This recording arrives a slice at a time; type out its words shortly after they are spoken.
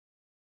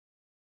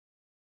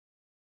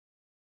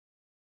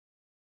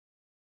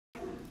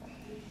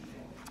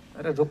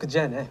अरे रुक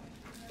जा ना।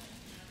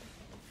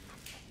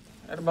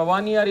 अरे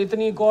भवानी यार,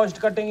 इतनी कॉस्ट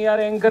कटिंग यार,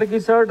 एंकर की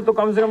शर्ट तो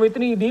कम से कम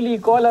इतनी ढीली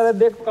कॉल है,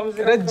 देख कम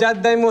से कम।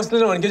 ज्यादा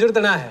इमोशनल होने की जरूरत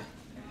ना है।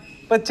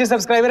 25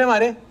 सब्सक्राइबर है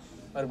हमारे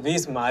और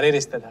 20 हमारे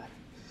रिश्तेदार,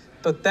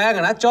 तो तय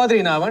करना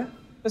चौधरी नावन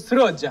तो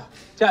शुरू हो जा।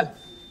 चल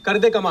कर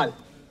दे कमाल।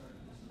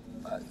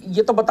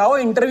 ये तो बताओ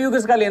इंटरव्यू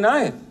किसका लेना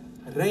है?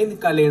 रेन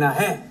का लेना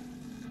है।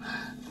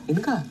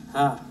 इनका?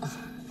 हाँ।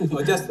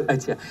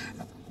 अच्छा,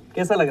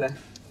 कैसा लग रहा है?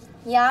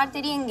 यार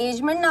तेरी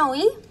एंगेजमेंट ना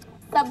हुई,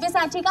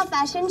 सब्यसाची का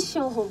फैशन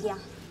शो हो गया।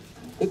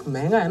 एक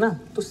महंगा है ना,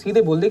 तो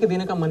सीधे बोल दे कि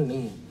देने का मन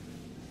नहीं है,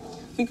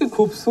 क्योंकि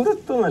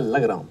खूबसूरत तो मैं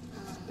लग रहा हूँ।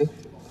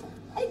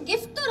 अरे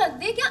गिफ्ट तो रख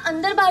दे, क्या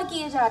अंदर बाहर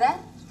किए जा रहा है?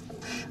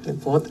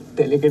 बहुत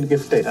डेलिकेट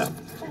गिफ्ट है यार।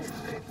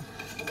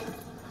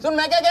 सुन,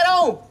 मैं क्या कह रहा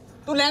हूँ,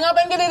 तू लहंगा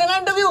पहन के दे देना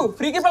इंटरव्यू,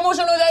 फ्री की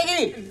प्रमोशन हो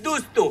जाएगी।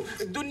 दोस्तों,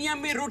 दुनिया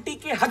में रोटी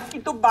के हक की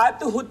तो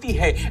बात होती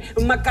है,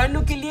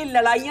 मकानों के लिए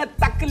लड़ाइयां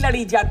तक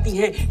लड़ी जाती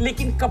हैं,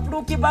 लेकिन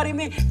कपड़ों के बारे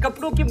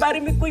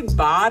में कोई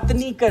बात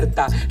नहीं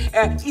करता।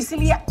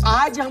 इसलिए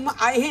आज हम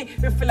आए हैं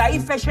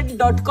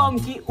FlyFashion.com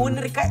की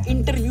ओनर का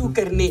इंटरव्यू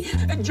करने,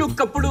 जो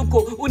कपड़ों को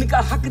उनका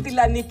हक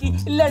दिलाने की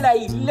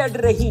लड़ाई लड़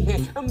रही हैं।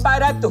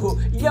 बारात हो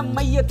या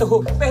मैयत हो,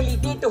 पहली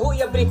डेट हो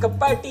या ब्रेकअप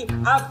पार्टी,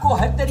 आपको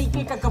हर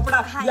तरीके का कपड़ा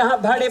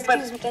यहाँ भाड़े पर।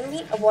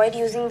 We avoid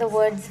using the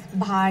words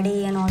भाड़े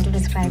and all to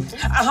describe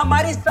this.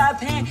 हमारे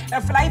साथ हैं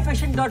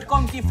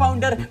FlyFashion.com की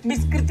फाउंडर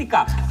मिस कृतिका।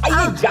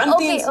 आइए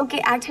जानते हैं।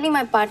 Okay. Actually,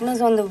 my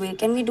partner's on the way.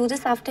 Can we do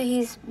this after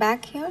he's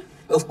back here?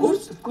 Of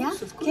course. Yeah.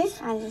 Okay.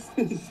 I'll just.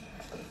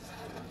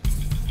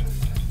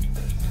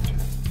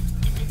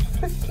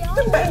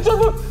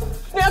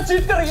 क्या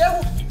cheat कर रही है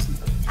वो?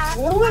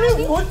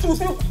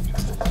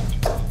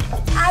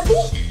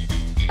 अभी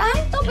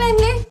पैंट तो पहन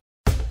ले।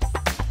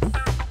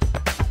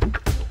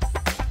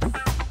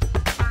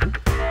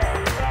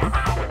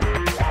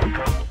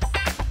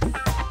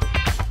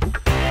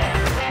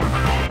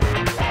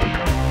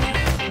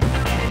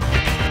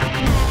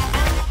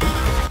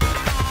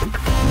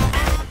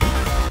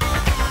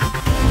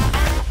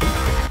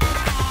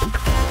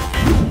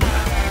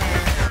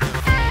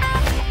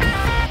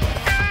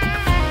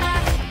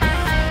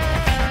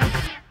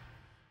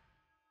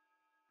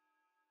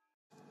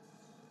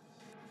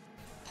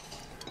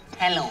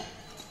 Hello,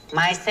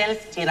 myself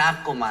Chirag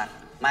Kumar.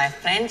 My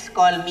friends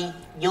call me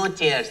Yo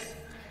Chairs.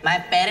 My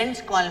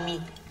parents call me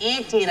A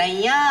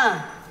Chiraiya.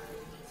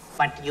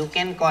 But you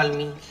can call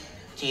me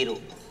Chiru.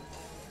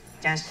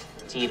 Just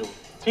Chiru.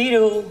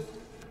 Chiru.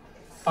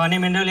 पानी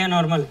मिनरल या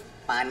नॉर्मल?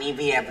 पानी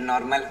भी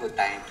एबनॉर्मल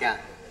होता है क्या?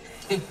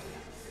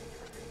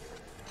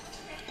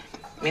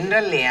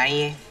 मिनरल ले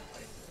आइए।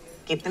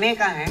 कितने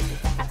का है?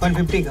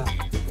 150 का,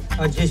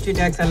 और जीएसटी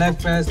टैक्स अलग,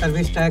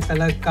 सर्विस टैक्स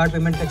अलग, कार्ड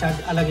पेमेंट का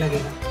चार्ज अलग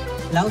लगेगा।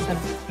 लाओ सर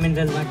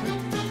मिनरल वाटर।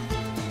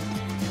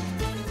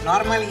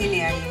 नॉर्मल ही ले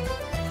आइए।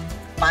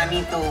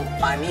 पानी तो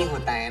पानी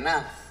होता है ना।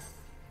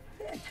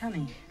 अच्छा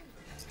नहीं।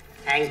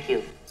 Thank you.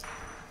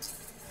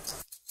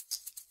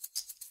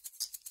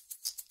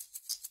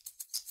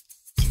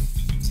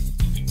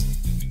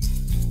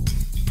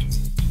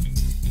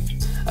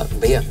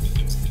 भैया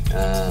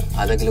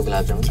आधा किलो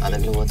गुलाब जामुन, आधा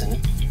किलो बहुत है ना?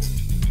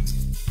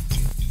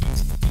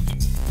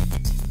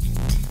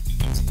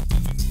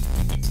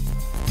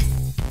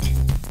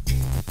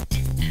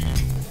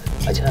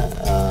 अच्छा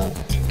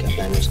क्या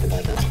प्लान है उसके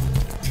बाद?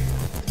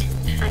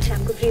 आज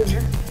शाम को फ्री हो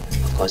ना?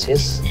 Of course,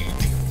 yes.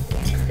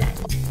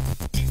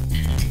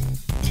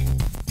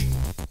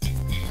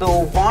 So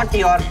what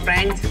your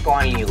friends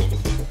call you?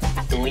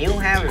 Do you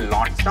have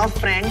lots of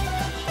friends?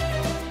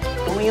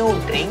 Do you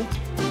drink?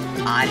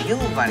 Are you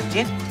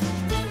virgin?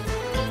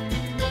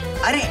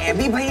 अरे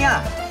एबी भैया,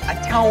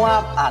 अच्छा हुआ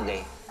आप आ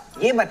गए।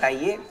 ये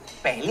बताइए,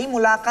 पहली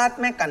मुलाकात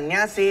में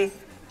कन्या से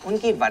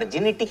उनकी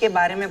वर्जिनिटी के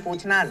बारे में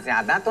पूछना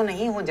ज्यादा तो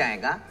नहीं हो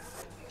जाएगा?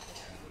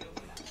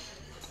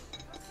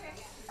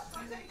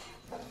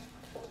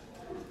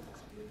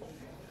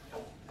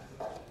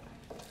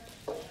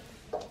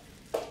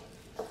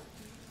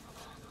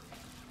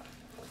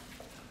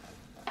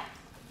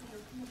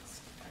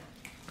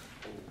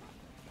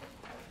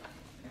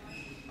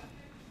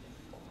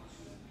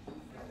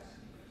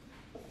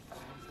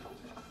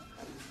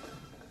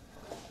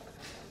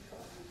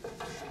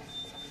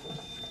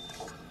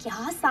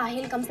 क्या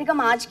साहिल, कम से कम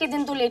आज के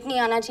दिन तो लेट नहीं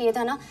आना चाहिए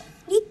था ना?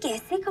 ये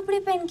कैसे कपड़े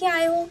पहन के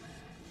आए हो?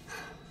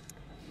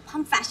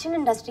 हम फैशन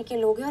इंडस्ट्री के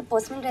लोग हैं और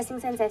पर्सनल ड्रेसिंग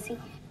सेंस ऐसी।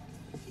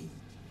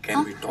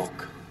 Can we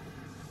talk?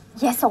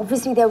 Yes,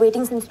 obviously they are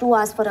waiting since 2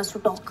 hours for us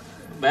to talk.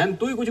 बहन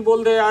तू ही कुछ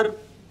बोल दे यार।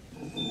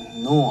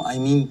 No, I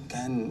mean,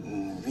 can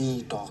we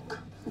talk?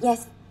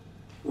 Yes.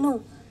 No.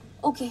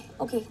 Okay.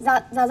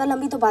 ज़्यादा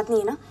लंबी तो बात नहीं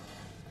है ना?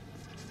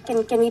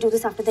 Can we do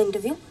this after the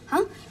interview?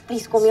 हाँ?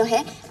 Please comb your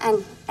hair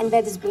and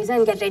wear this blazer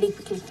and get ready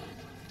quickly.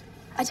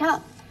 अच्छा,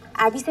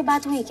 एबी से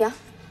बात हुई क्या?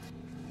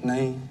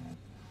 नहीं।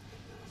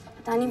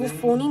 पता नहीं, वो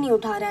फोन ही नहीं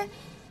उठा रहा है।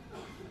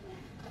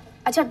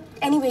 अच्छा,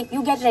 anyway,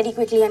 you get ready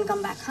quickly and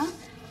come back, हाँ?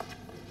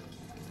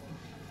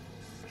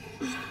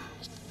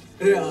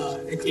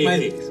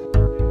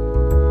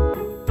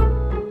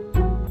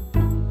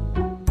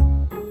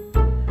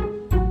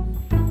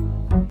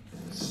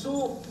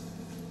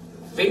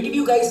 When did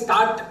you guys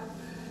start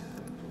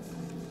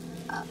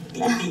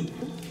dating?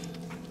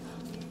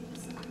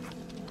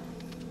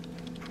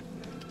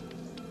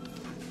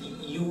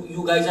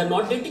 You guys are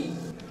not dating?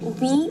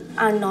 We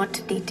are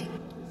not dating.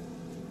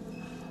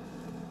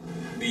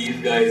 These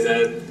guys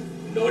are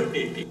not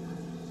dating.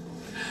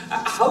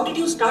 How did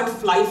you start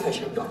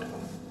FlyFashion.com?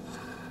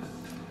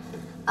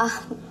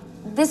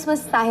 This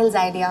was Sahil's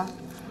idea.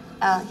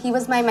 He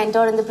was my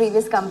mentor in the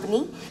previous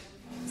company.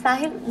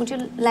 Sahil, would you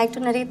like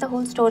to narrate the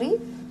whole story?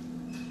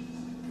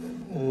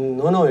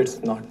 No,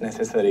 it's not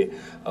necessary.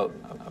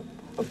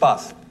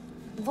 Pass.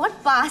 What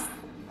pass?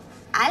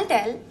 I'll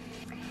tell.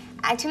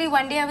 Actually,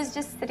 one day I was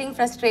just sitting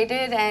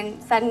frustrated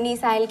and suddenly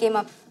Sahil came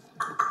up.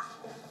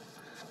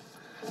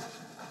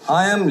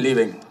 I am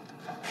leaving.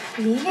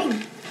 Leaving?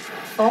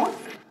 For?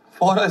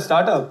 For a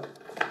startup.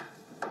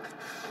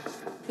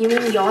 You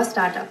mean your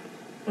startup,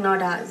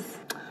 not ours.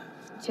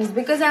 Just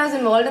because I was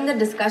involved in the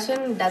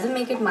discussion doesn't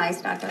make it my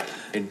startup.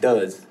 It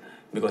does,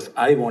 because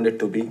I want it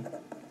to be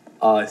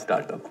our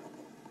startup.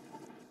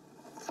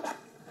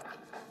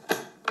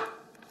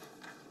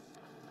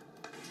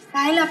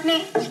 साहिल अपने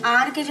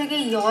are के जगह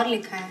your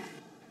लिखा है.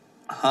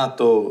 हाँ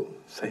तो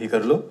सही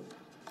कर लो.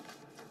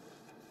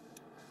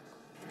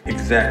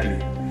 Exactly.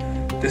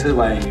 This is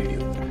why I need you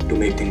to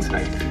make things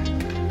right.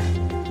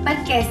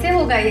 पर कैसे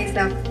होगा ये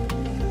सब?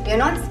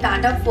 We're not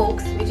startup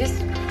folks. We're just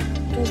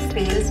two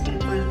sales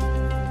people.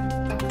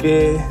 कि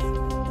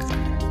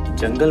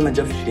जंगल में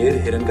जब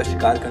शेर हिरन का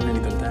शिकार करने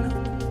निकलता है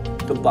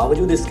ना, तो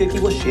बावजूद इसके कि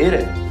वो शेर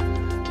है,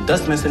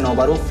 10 में से 9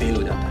 बार वो फेल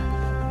हो जाता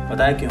है.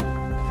 पता है क्यों?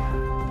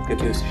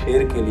 क्योंकि उस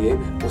शेर के लिए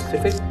वो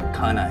सिर्फ एक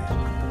खाना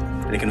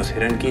है, लेकिन उस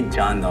हिरन की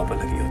जान दांव पर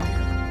लगी होती है.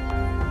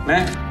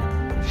 मैं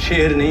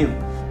शेर नहीं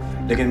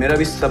हूँ, लेकिन मेरा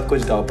भी सब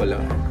कुछ दांव पर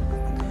लगा है.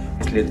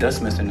 इसलिए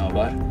 10 में से 9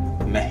 बार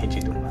मैं ही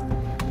जीतूंगा.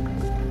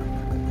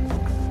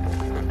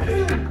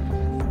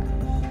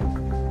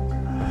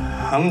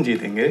 हम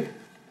जीतेंगे.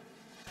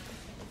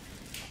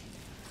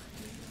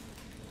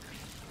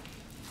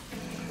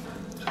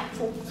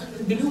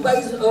 Did you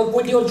guys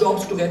quit your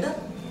jobs together?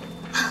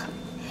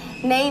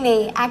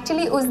 नहीं,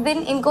 एक्चुअली उस दिन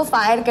इनको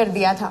फायर कर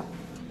दिया था.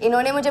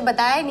 इन्होंने मुझे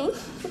बताया नहीं,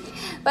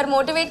 पर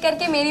मोटिवेट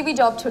करके मेरी भी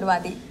जॉब छुड़वा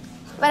दी.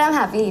 But I'm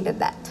happy he did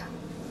that.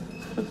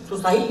 So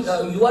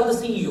Sahil, you are the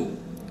CEO.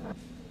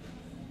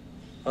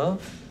 Huh?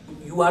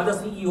 You are the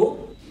CEO.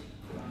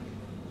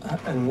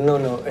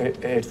 No,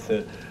 it's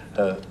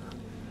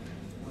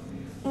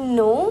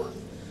No,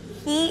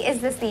 he is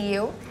the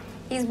CEO.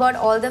 He's brought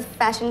all the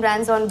fashion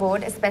brands on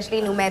board, especially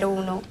Numero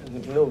Uno.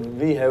 No,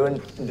 we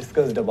haven't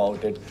discussed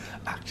about it.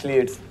 Actually,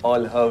 it's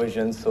all her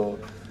vision, so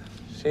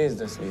she is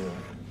the CEO.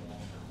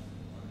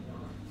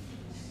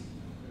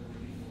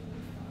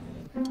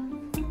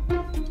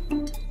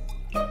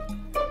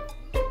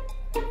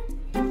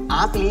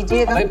 आप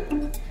लीजिएगा.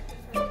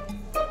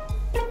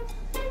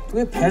 तू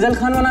ये फैजल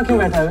खान वाला क्यों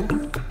बैठा है?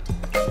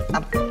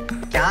 अब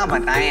क्या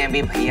बताएं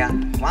अभी भैया,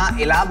 वहाँ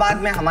इलाहाबाद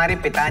में हमारे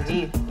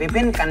पिताजी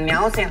विभिन्न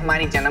कन्याओं से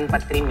हमारी जन्म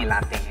पत्री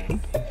मिलाते हैं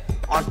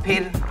और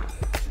फिर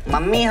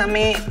मम्मी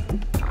हमें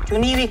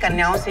चुनी हुई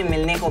कन्याओं से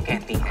मिलने को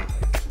कहती है.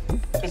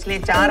 पिछले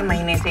 4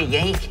 महीने से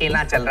यही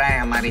खेला चल रहा है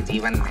हमारे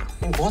जीवन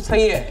में. बहुत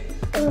सही है.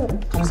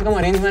 कम से कम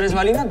अरेंज मैरिज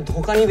वाली ना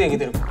धोखा नहीं देगी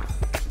तेरे को.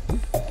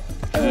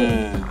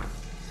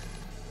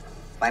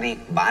 पर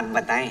एक बात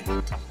बताएं,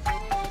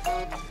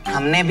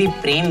 हमने भी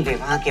प्रेम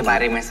विवाह के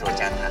बारे में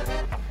सोचा था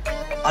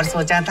और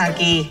सोचा था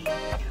कि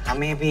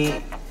हमें भी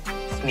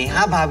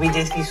स्नेहा भाभी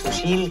जैसी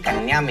सुशील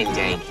कन्या मिल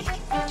जाएगी.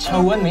 अच्छा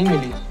हुआ नहीं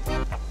मिली.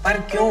 पर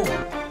क्यों?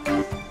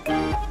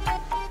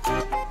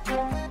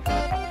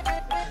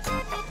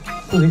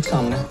 तू देख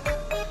सामने,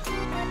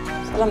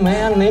 साला मैं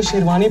यार नई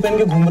शेरवानी पहन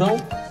के घूम रहा हूँ,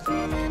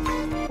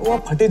 वो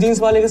फटे जीन्स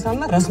वाले के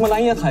सामने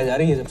रसमलाइयाँ खाए जा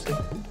रही है जब से.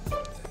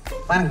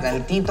 पर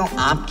गलती तो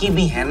आपकी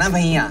भी है ना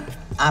भैया.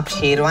 आप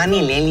शेरवानी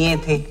ले लिए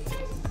थे,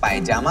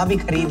 पायजामा भी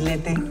खरीद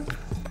लेते.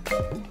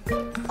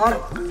 और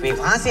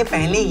विवाह से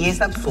पहले ये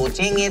सब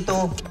सोचेंगे तो.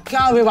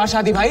 क्या विवाह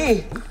शादी भाई,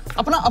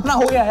 अपना अपना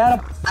हो गया यार.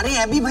 अरे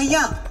अभी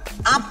भैया,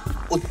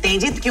 आप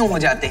उत्तेजित क्यों हो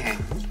जाते हैं?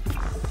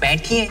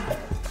 बैठिए.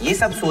 ये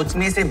सब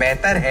सोचने से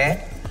बेहतर है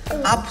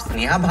आप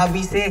स्नेहा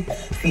भाभी से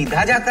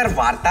सीधा जाकर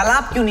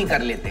वार्तालाप क्यों नहीं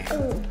कर लेते हैं?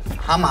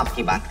 हम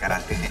आपकी बात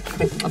कराते हैं.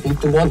 अभी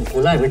तो बहुत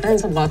भोला है बेटा इन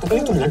सब बातों के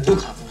लिए. तो लड्डू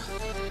खा.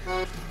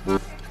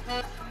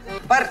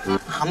 पर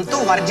हम तो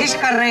वर्जिश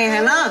कर रहे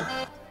हैं ना.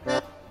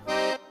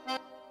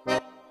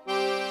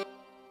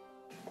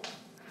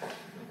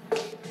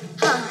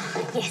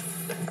 Yes.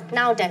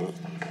 Now tell me.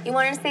 You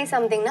wanted to say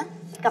something, na?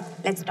 Come,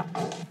 let's talk.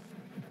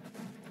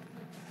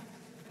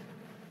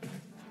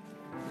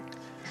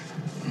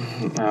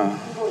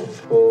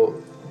 तो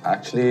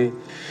एक्चुअली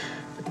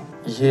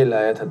ये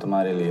लाया था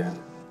तुम्हारे लिए.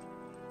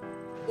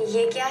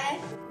 ये क्या है?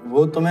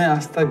 वो तुम्हें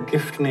आज तक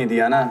गिफ्ट नहीं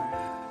दिया ना,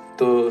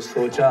 तो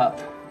सोचा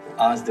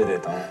आज दे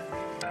देता हूँ.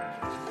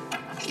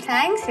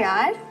 Thanks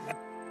यार.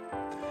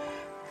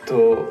 तो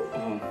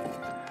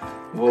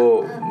वो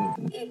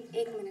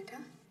एक मिनट.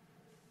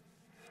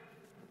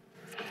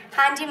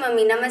 हाँ जी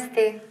मम्मी,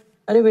 नमस्ते.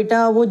 अरे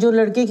बेटा, वो जो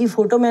लड़के की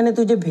फोटो मैंने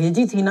तुझे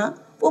भेजी थी ना,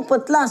 वो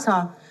पतला सा,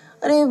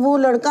 अरे वो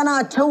लड़का ना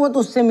अच्छा हुआ तो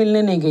उससे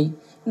मिलने नहीं गई।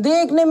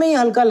 देखने में ही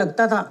हल्का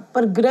लगता था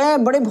पर ग्रह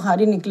बड़े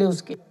भारी निकले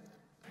उसके।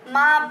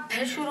 माँ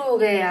फिर शुरू हो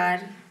गए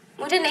यार,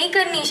 मुझे नहीं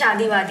करनी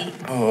शादी वादी।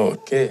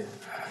 ओके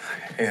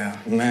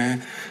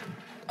मैं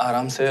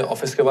आराम से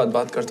ऑफिस के बाद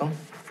बात करता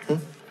हूँ।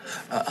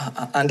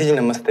 आंटी जी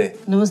नमस्ते।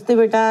 नमस्ते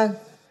बेटा।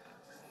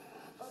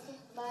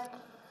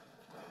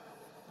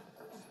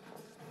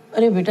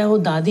 अरे बेटा वो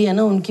दादी है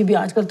ना, उनकी भी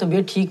आजकल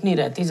तबीयत ठीक नहीं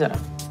रहती जरा।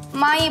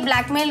 माँ ये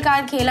ब्लैकमेल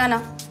कार्ड खेला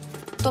ना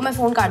तो मैं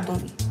फोन काट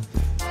दूंगी।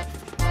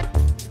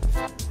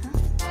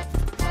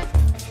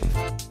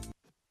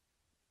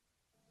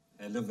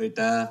 हेलो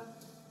बेटा,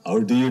 हाउ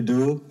डू यू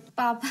डू?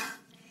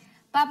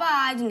 पापा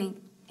आज नहीं,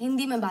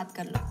 हिंदी में बात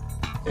कर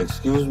लो।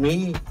 Excuse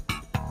me,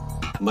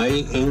 my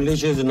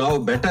English is now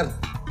better.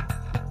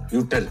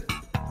 You tell,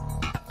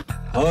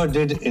 how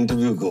did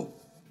interview गो?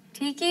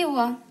 ठीक ही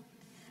हुआ,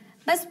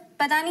 बस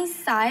पता नहीं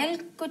साहिल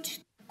कुछ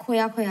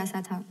खोया खोया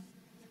सा था।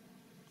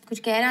 कुछ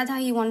कह रहा था,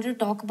 he wanted to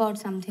talk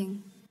about something।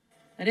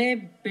 अरे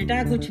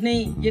बेटा कुछ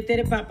नहीं, ये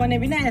तेरे पापा ने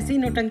भी ना ऐसी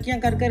नौटंकियां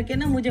कर करके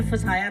ना मुझे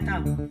फंसाया था।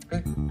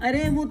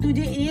 अरे वो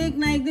तुझे एक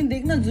ना एक दिन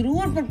देखना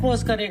जरूर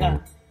प्रपोज करेगा।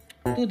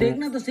 तू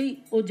देखना तो सही,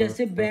 वो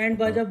जैसे बैंड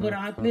बाजा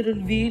बारात में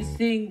रणवीर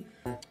सिंह,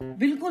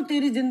 बिल्कुल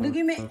तेरी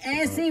जिंदगी में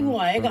ऐसे ही वो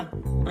आएगा।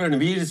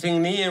 रणवीर सिंह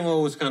नहीं है वो,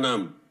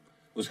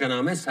 उसका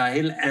नाम है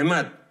साहिल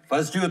Ahmad.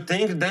 First you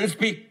think then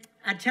speak.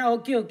 अच्छा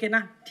ओके ओके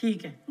ना,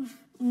 ठीक है।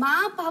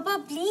 माँ पापा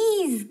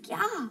प्लीज।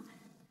 क्या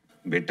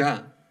बेटा,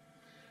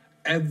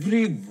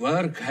 every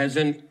work has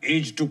an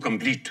age to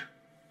complete,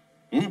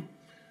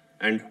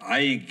 and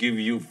I give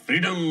you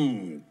freedom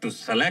to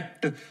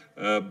select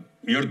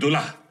your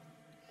dulha,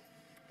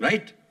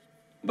 right?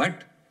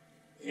 But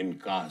in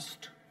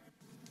caste.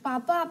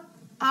 पापा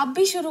आप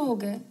भी शुरू हो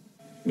गए?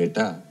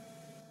 बेटा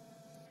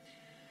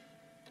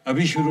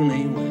अभी शुरू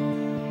नहीं हुआ,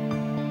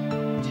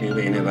 6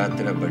 महीने बाद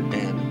तेरा बर्थडे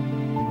है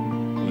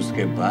ना,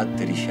 उसके बाद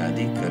तेरी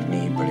शादी करनी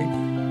ही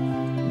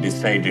पड़ेगी।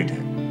 डिसाइडेड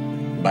है।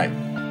 बाय।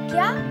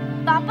 क्या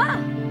पापा?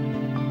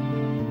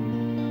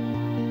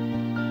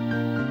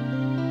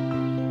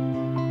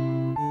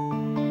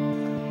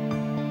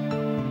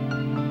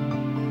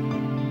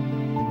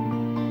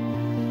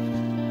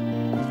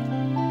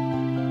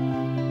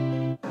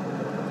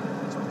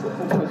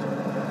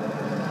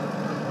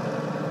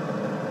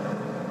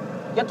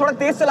 यार थोड़ा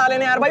तेज चला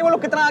लेने यार भाई, वो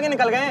लोग कितना आगे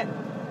निकल गए हैं।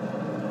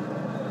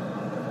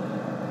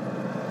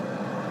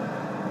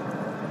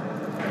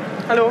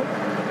 Hello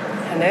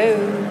hello,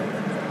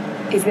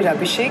 is it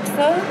Abhishek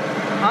sir?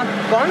 हाँ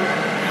कौन?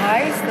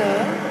 हाय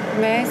सर,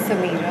 मैं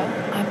समीरा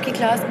आपकी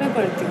क्लास में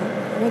पढ़ती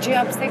हूँ। मुझे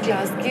आपसे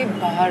क्लास के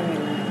बाहर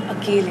मिलना है,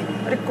 अकेले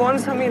में। अरे कौन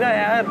समीरा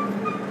यार?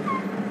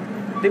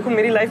 देखो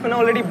मेरी लाइफ में ना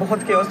ऑलरेडी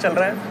बहुत केओस चल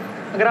रहा है।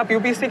 अगर आप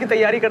यूपीएससी की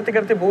तैयारी करते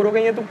करते बोर हो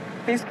गई हैं तो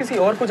प्लीज किसी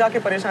और को जाके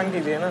परेशान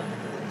कीजिए ना।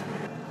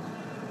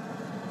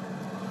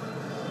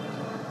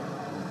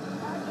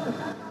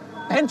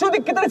 भैंचोद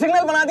कितने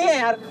सिग्नल बना दिए हैं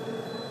यार।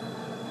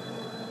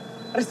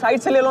 अरे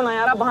साइड से ले लो ना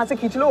यार, आप वहां से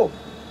खींच लो।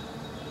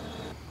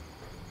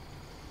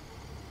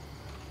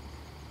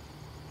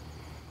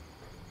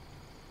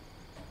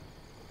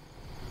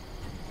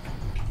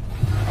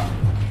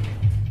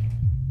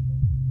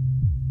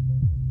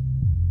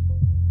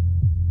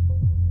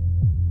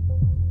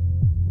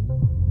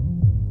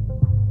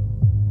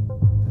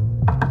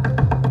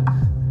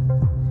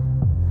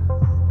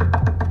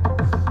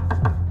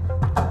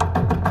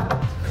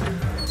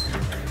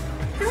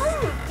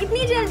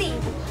 इतनी जल्दी?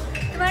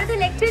 तुम्हारा तो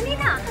लेक्चर नहीं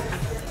था।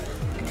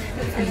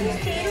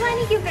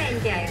 शेरवानी क्यों पहन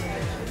के आए हो?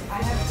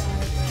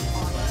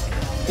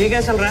 ये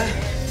क्या चल रहा है?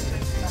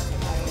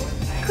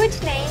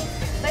 कुछ नहीं,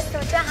 बस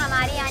सोचा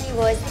हमारी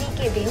एनिवर्सरी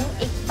के दिन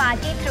एक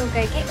पार्टी थ्रो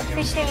करके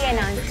ऑफिशियली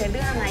अनाउंस कर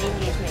दूं हमारी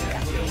एंगेजमेंट का।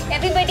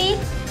 Everybody,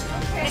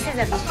 this is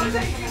Abhishek.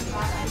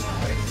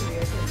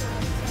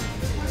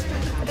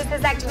 This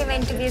is actually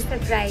meant to be a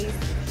surprise.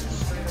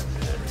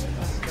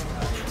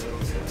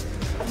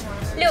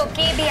 लो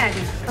के भी आ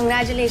गई।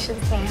 कांग्रेचुलेशंस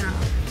स्नेहा।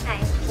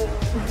 Thank you.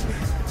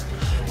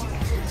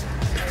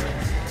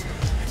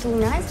 तू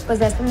ना इस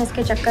पोजेसिवनेस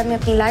के चक्कर में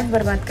अपनी लाइफ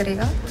बर्बाद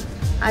करेगा।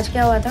 आज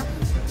क्या हुआ था?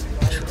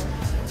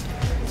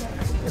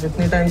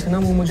 इतने टाइम से ना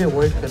वो मुझे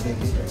अवॉइड कर रही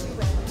थी,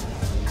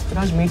 फिर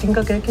आज मीटिंग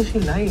का कह के शी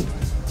लाइड।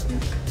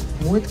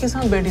 मोहित के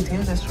साथ बैठी थी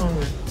रेस्टोरेंट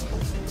में।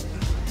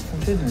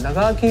 मुझे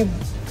लगा कि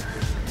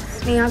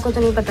स्नेहा को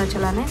तो नहीं पता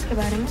चला ना इसके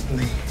बारे में?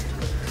 नहीं।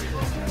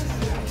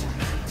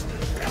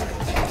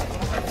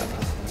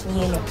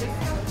 ये ले,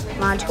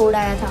 वहाँ छोड़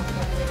आया था।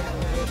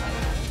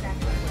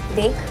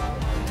 देख,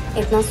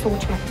 इतना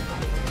सोच मत,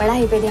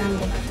 पढ़ाई पे ध्यान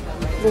दे।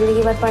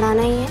 जिंदगी भर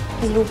पढ़ाना ही है,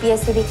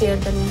 यूपीएससी भी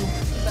क्लियर करनी है।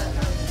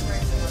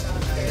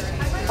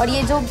 और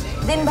ये जो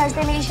दिन भर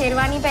से मेरी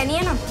शेरवानी पहनी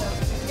है ना,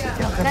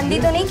 गंदी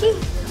तो नहीं की?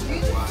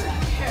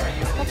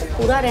 इसका तो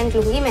पूरा रेंट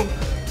लूंगी मैं।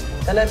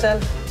 चल चल,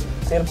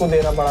 तेरे को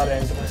देना पड़ा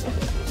रेंट।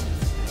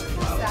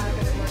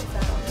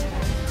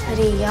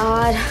 अरे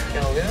यार,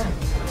 क्या हो गया?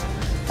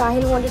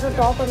 साहिल wanted to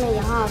talk और मैं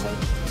यहाँ आ गई।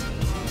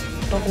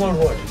 Talk about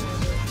what?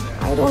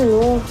 I don't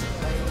know,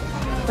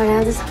 but I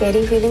have this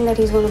scary feeling that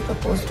he's going to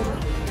propose to me.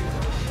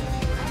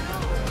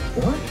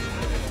 What?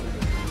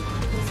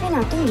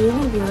 acting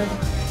really weird.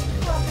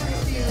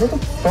 ये तो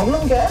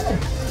प्रॉब्लम क्या है?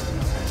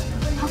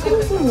 How can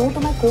you say no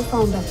to my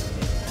co-founder?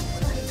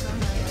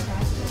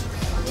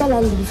 चल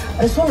I'll leave.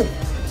 अरे सुन,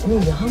 तुम्हें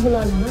यहाँ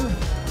बुला लेना।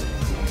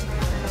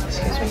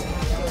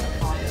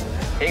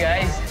 Hey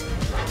guys,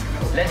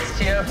 let's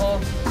cheer for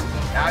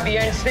Abby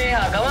and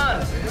Sneha. Come on.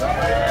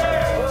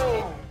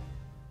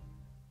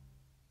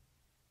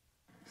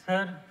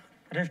 Sir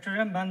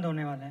restaurant बंद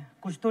होने वाला है,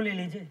 कुछ तो ले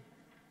लीजिए।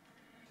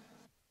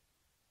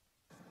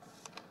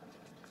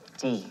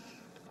 जी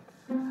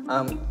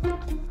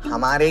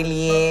हमारे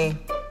लिए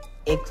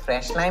एक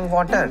फ्रेश लाइम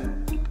वाटर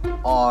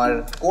और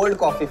कोल्ड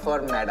कॉफी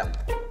फॉर मैडम।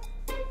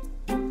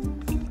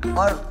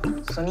 और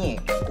सुनिए,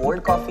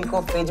 कोल्ड कॉफी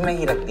को फ्रिज में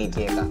ही रख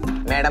दीजिएगा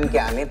मैडम के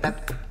आने तक।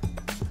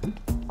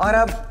 और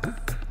अब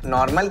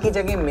नॉर्मल की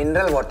जगह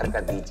मिनरल वाटर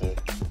कर दीजिए।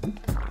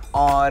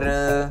 और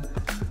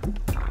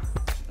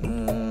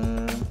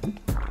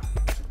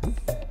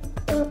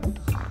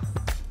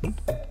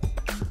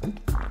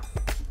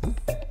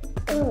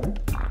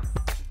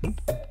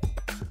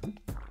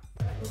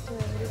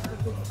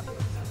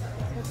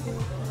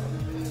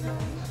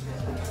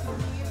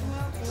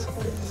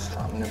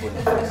सामने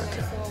बोलना पड़ेगा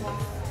क्या?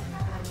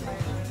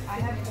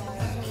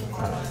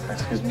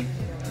 Excuse me.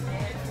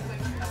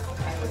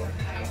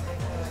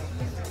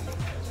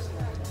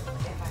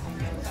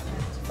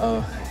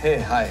 Hey,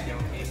 hi.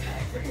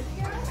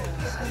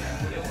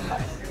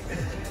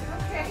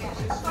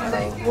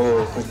 वो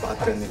कुछ बात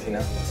करनी थी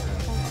ना,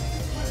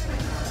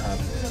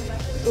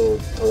 तो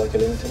थोड़ा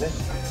अकेले में चले?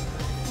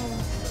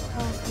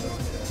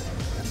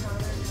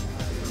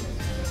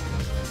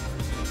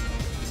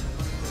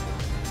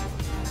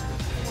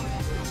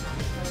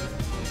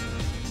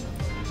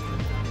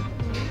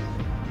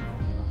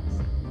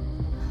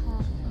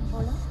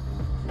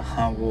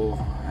 हाँ, वो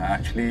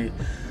एक्चुअली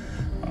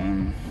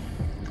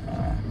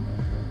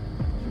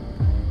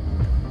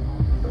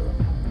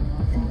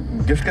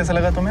गिफ्ट कैसा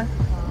लगा तुम्हें?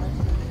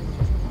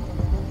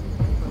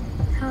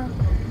 हाँ,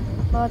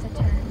 बहुत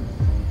अच्छा है।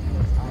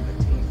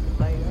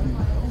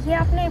 ये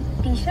आपने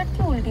टी शर्ट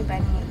क्यों उल्टी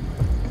पहनी है?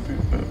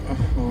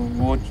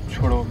 वो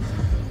छोड़ो।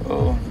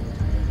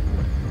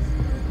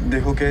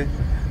 देखो कि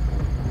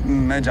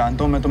मैं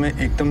जानता हूँ मैं तुम्हें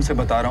एकदम से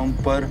बता रहा हूँ,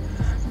 पर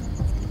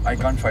I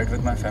can't fight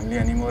with my family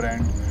anymore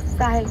and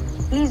Sahil,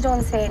 please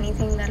don't say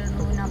anything that will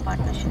ruin our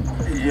partnership.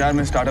 यार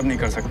मैं स्टार्टअप नहीं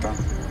कर सकता।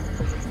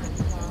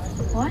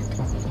 What?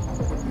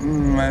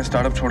 मैं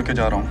स्टार्टअप छोड़ के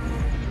जा रहा हूँ।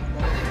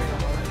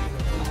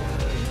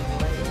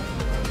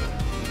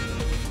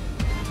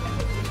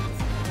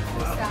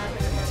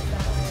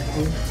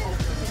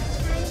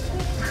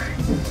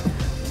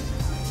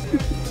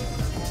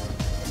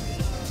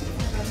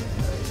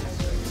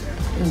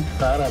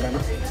 सारा ना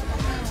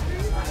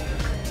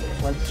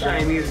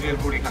चाइनीज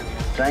भेलपूरी खानी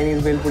है।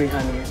 चाइनीज भेलपूरी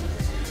खानी है।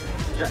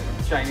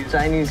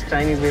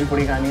 चाइनीज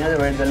भेलपूरी खानी है।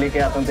 जब जल्दी के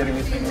आता हूँ तेरे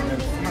लिए।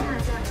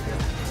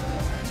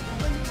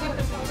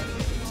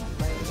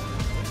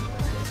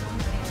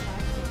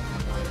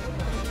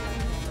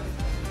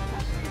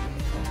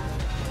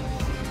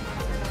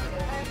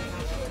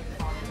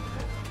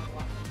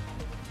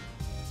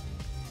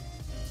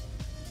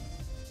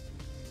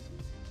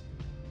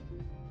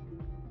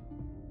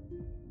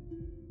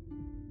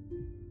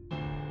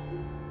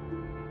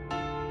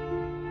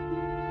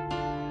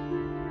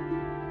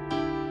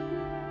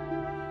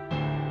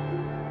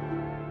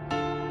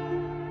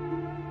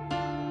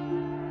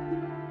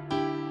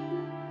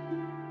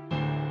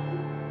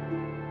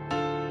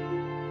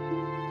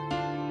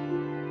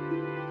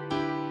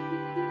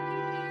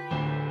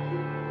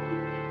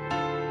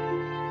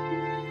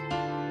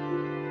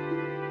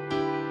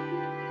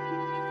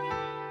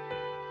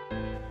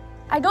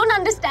 I don't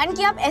understand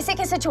कि आप ऐसे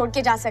कैसे छोड़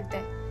के जा सकते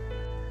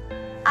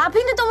हैं। आप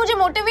ही ने तो मुझे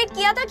मोटिवेट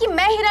किया था कि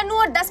मैं हिरन हूँ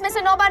और 10 में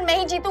से 9 बार मैं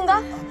ही जीतूंगा।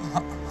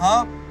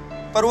 हाँ,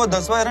 पर वो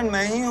 10वां हिरन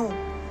मैं ही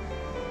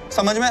हूँ।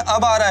 समझ में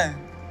अब आ रहा है,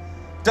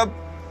 जब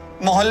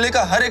मोहल्ले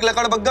का हर एक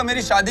लकड़बग्गा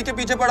मेरी शादी के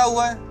पीछे पड़ा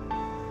हुआ है।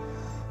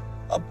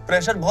 अब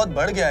प्रेशर बहुत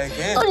बढ़ गया है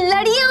के। तो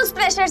लड़िए उस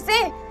प्रेशर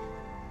से।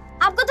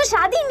 आपको तो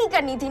शादी ही नहीं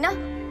करनी थी ना,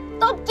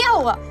 तो अब क्या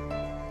होगा?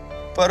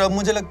 पर अब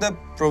मुझे लगता है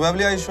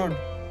प्रोबेबली आई शुड।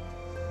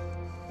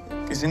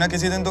 किसी ना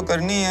किसी दिन तो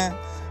करनी है,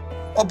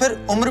 और फिर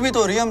उम्र भी तो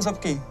हो रही है हम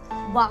सबकी।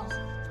 वाह,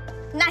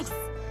 नाइस।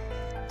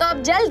 तो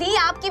अब जल्द ही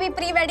आपकी भी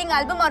प्री वेडिंग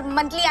एल्बम और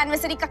मंथली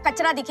एनिवर्सरी का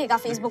कचरा दिखेगा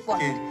फेसबुक पर।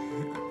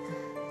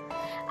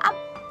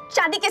 आप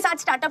शादी के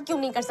साथ स्टार्टअप क्यों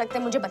नहीं कर सकते,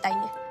 मुझे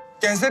बताइए।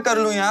 कैसे कर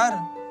लूं यार?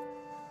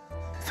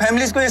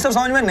 फैमिलीज को ये सब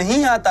समझ में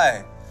नहीं आता है।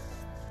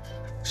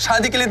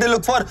 शादी के लिए they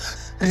look for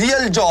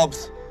real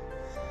jobs.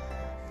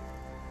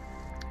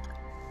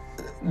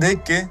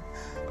 देख के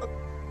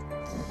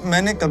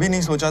मैंने कभी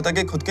नहीं सोचा था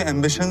कि खुद के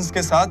एम्बिशंस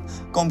के साथ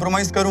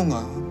कॉम्प्रोमाइज करूंगा,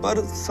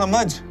 पर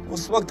समझ,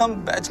 उस वक्त हम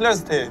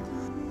बैचलर्स थे।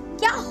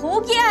 क्या हो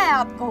गया है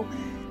आपको?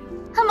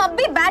 हम अब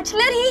भी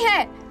बैचलर ही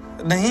हैं।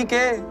 नहीं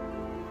के,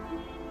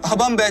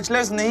 अब हम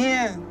बैचलर्स नहीं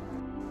हैं,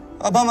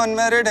 अब हम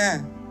अनमैरिड हैं,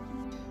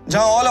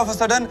 जहां all of a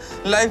sudden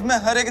life में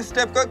हर एक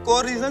स्टेप का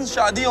कोर रीजन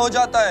शादी हो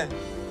जाता है,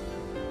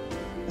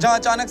 जहां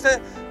अचानक से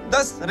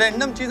 10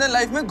 रैंडम चीजें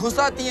लाइफ में घुस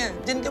आती हैं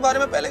जिनके बारे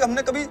में पहले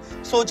हमने कभी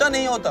सोचा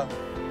नहीं होता।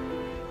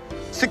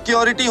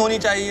 सिक्योरिटी होनी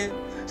चाहिए,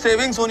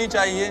 सेविंग्स होनी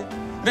चाहिए,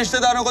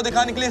 रिश्तेदारों को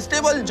दिखाने के लिए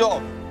स्टेबल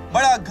जॉब,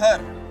 बड़ा घर,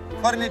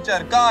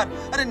 फर्नीचर, कार।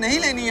 अरे नहीं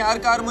लेनी यार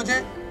कार मुझे।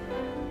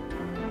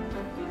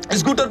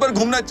 स्कूटर पर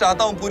घूमना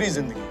चाहता हूं पूरी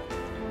जिंदगी,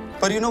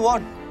 पर यू नो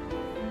व्हाट,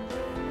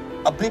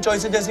 अपनी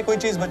चॉइस जैसी कोई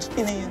चीज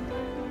बचती नहीं है।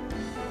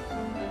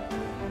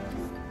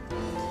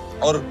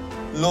 और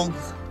लोग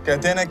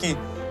कहते हैं ना कि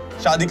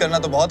शादी करना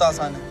तो बहुत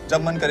आसान है,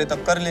 जब मन करे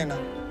तब कर लेना,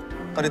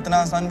 पर इतना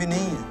आसान भी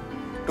नहीं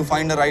है to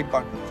find a right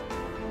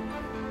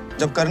partner.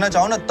 जब करना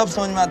चाहो ना तब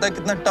समझ में आता है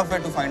कितना टफ है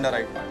to find a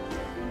right partner.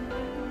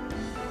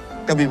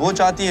 कभी वो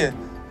चाहती है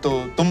तो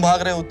तुम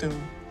भाग रहे होते हो,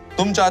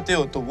 तुम चाहते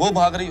हो तो वो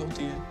भाग रही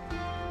होती है,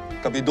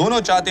 कभी दोनों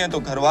चाहते हैं तो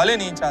घर वाले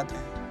नहीं चाहते,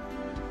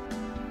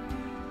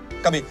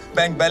 कभी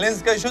बैंक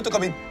बैलेंस का इशू तो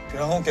कभी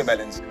ग्रहों के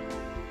बैलेंस का।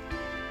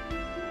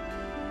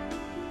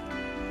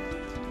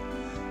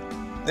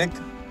 देख,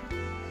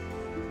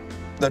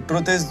 the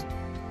truth is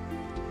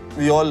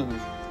we all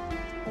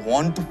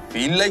want to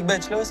feel like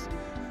bachelors,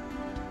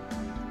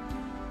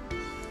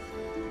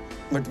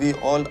 but we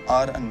all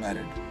are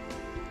unmarried.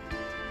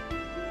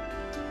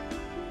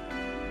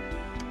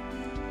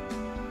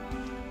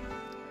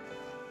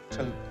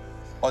 Chal,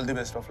 all the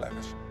best of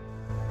FlyFashion.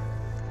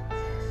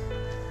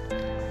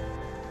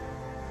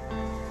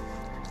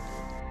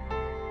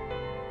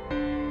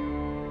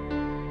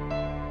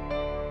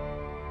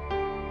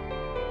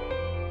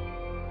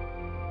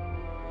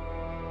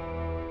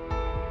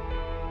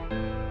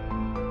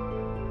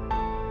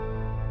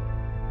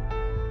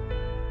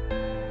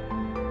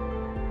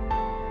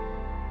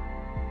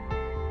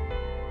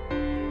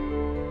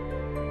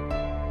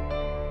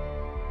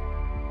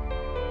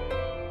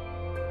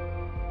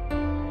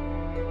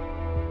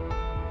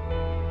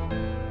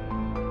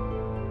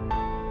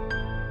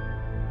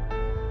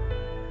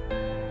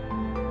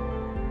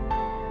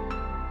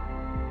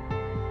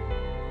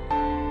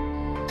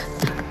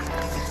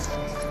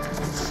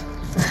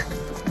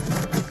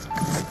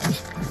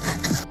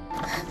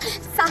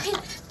 Sahil,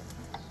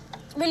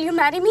 will you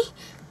marry me?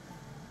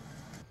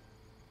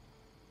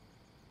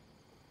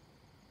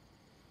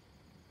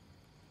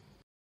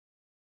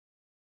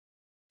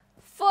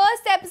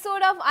 First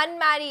episode of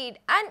Unmarried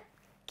and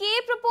K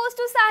proposed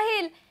to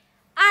Sahil.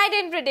 I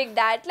didn't predict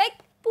that. Like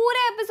पूरे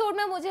episode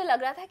में मुझे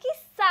लग रहा था कि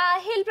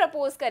साहिल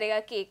propose करेगा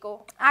के को.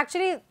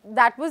 Actually,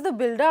 that was the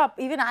build-up.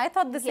 Even I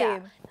thought the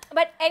same.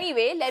 But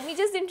anyway, let me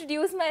just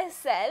introduce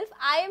myself.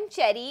 I am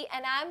Cherry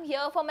and I am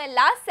here for my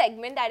last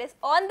segment, that is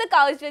On the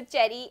Couch with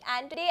Cherry.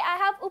 And today I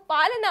have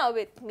Upalana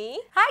with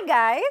me. Hi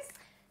guys.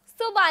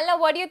 So Upalana,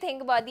 what do you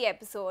think about the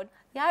episode?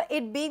 Yeah,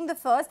 it being the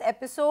first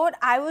episode,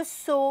 I was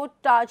so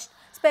touched.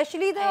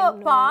 Especially the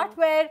part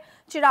where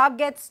Chirag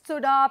gets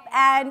stood up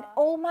and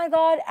oh my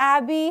god,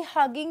 Abby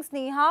hugging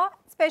Sneha.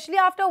 Especially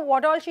after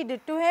what all she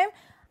did to him.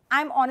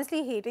 I'm honestly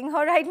hating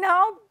her right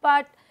now,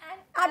 but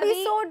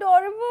Abby's so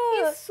adorable.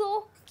 He's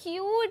so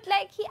cute.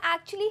 Like he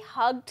actually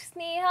hugged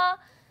Sneha.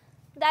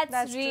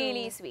 That's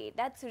really true. sweet.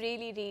 That's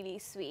really, really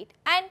sweet.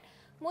 And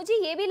मुझे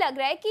ये भी लग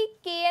रहा है कि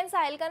के and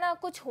साहिल का ना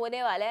कुछ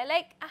होने वाला है.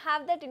 Like I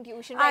have that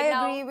intuition right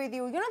now. I agree with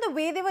you. You know the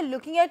way they were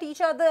looking at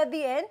each other at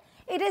the end?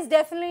 It is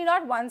definitely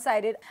not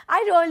one-sided.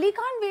 I really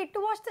can't wait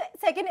to watch the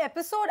second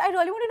episode. I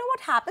really want to know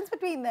what happens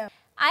between them.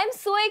 I'm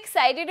so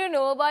excited to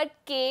know about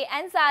Kay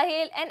and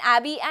Sahil and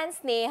Abby and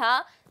Sneha.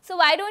 So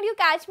why don't you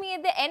catch me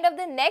at the end of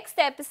the next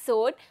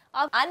episode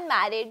of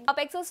Unmarried,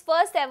 POPxo's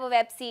first ever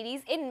web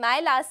series, in my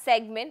last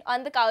segment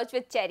On the Couch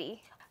with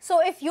Cherry. So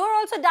if you're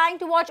also dying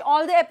to watch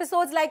all the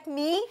episodes like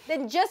me,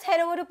 then just head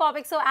over to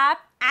POPxo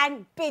app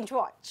and binge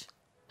watch.